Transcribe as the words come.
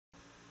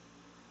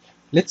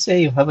Let's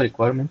say you have a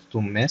requirement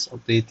to mass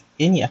update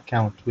any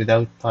account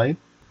without type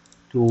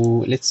to,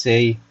 let's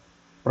say,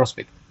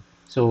 prospect.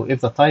 So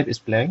if the type is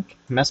blank,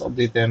 mass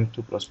update them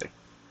to prospect.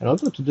 In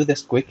order to do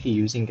this quickly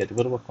using a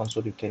developer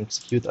console, you can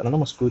execute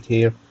anonymous code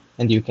here,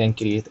 and you can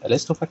create a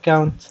list of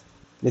account,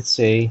 let's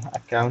say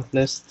account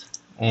list,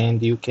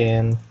 and you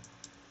can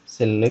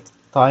select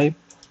type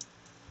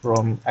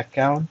from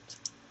account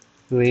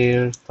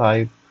where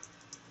type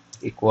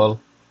equal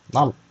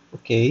null.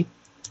 Okay,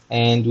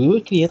 and we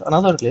will create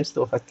another list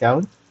of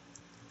account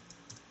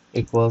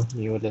equal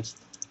new list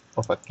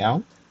of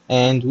account,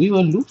 and we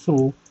will loop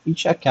through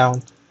each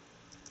account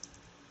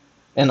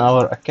in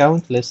our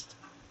account list,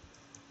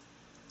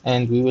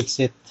 and we will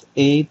set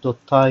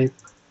a.type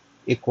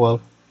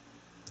equal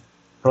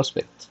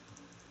prospect.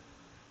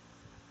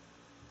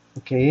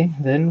 Okay,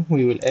 then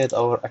we will add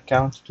our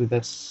account to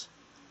this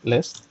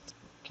list.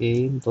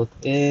 Okay, dot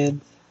add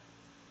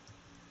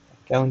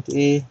account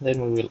A,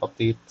 then we will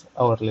update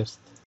our list.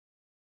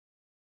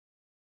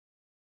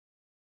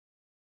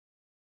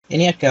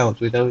 Any account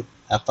without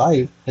a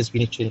type has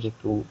been changed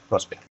to prospect.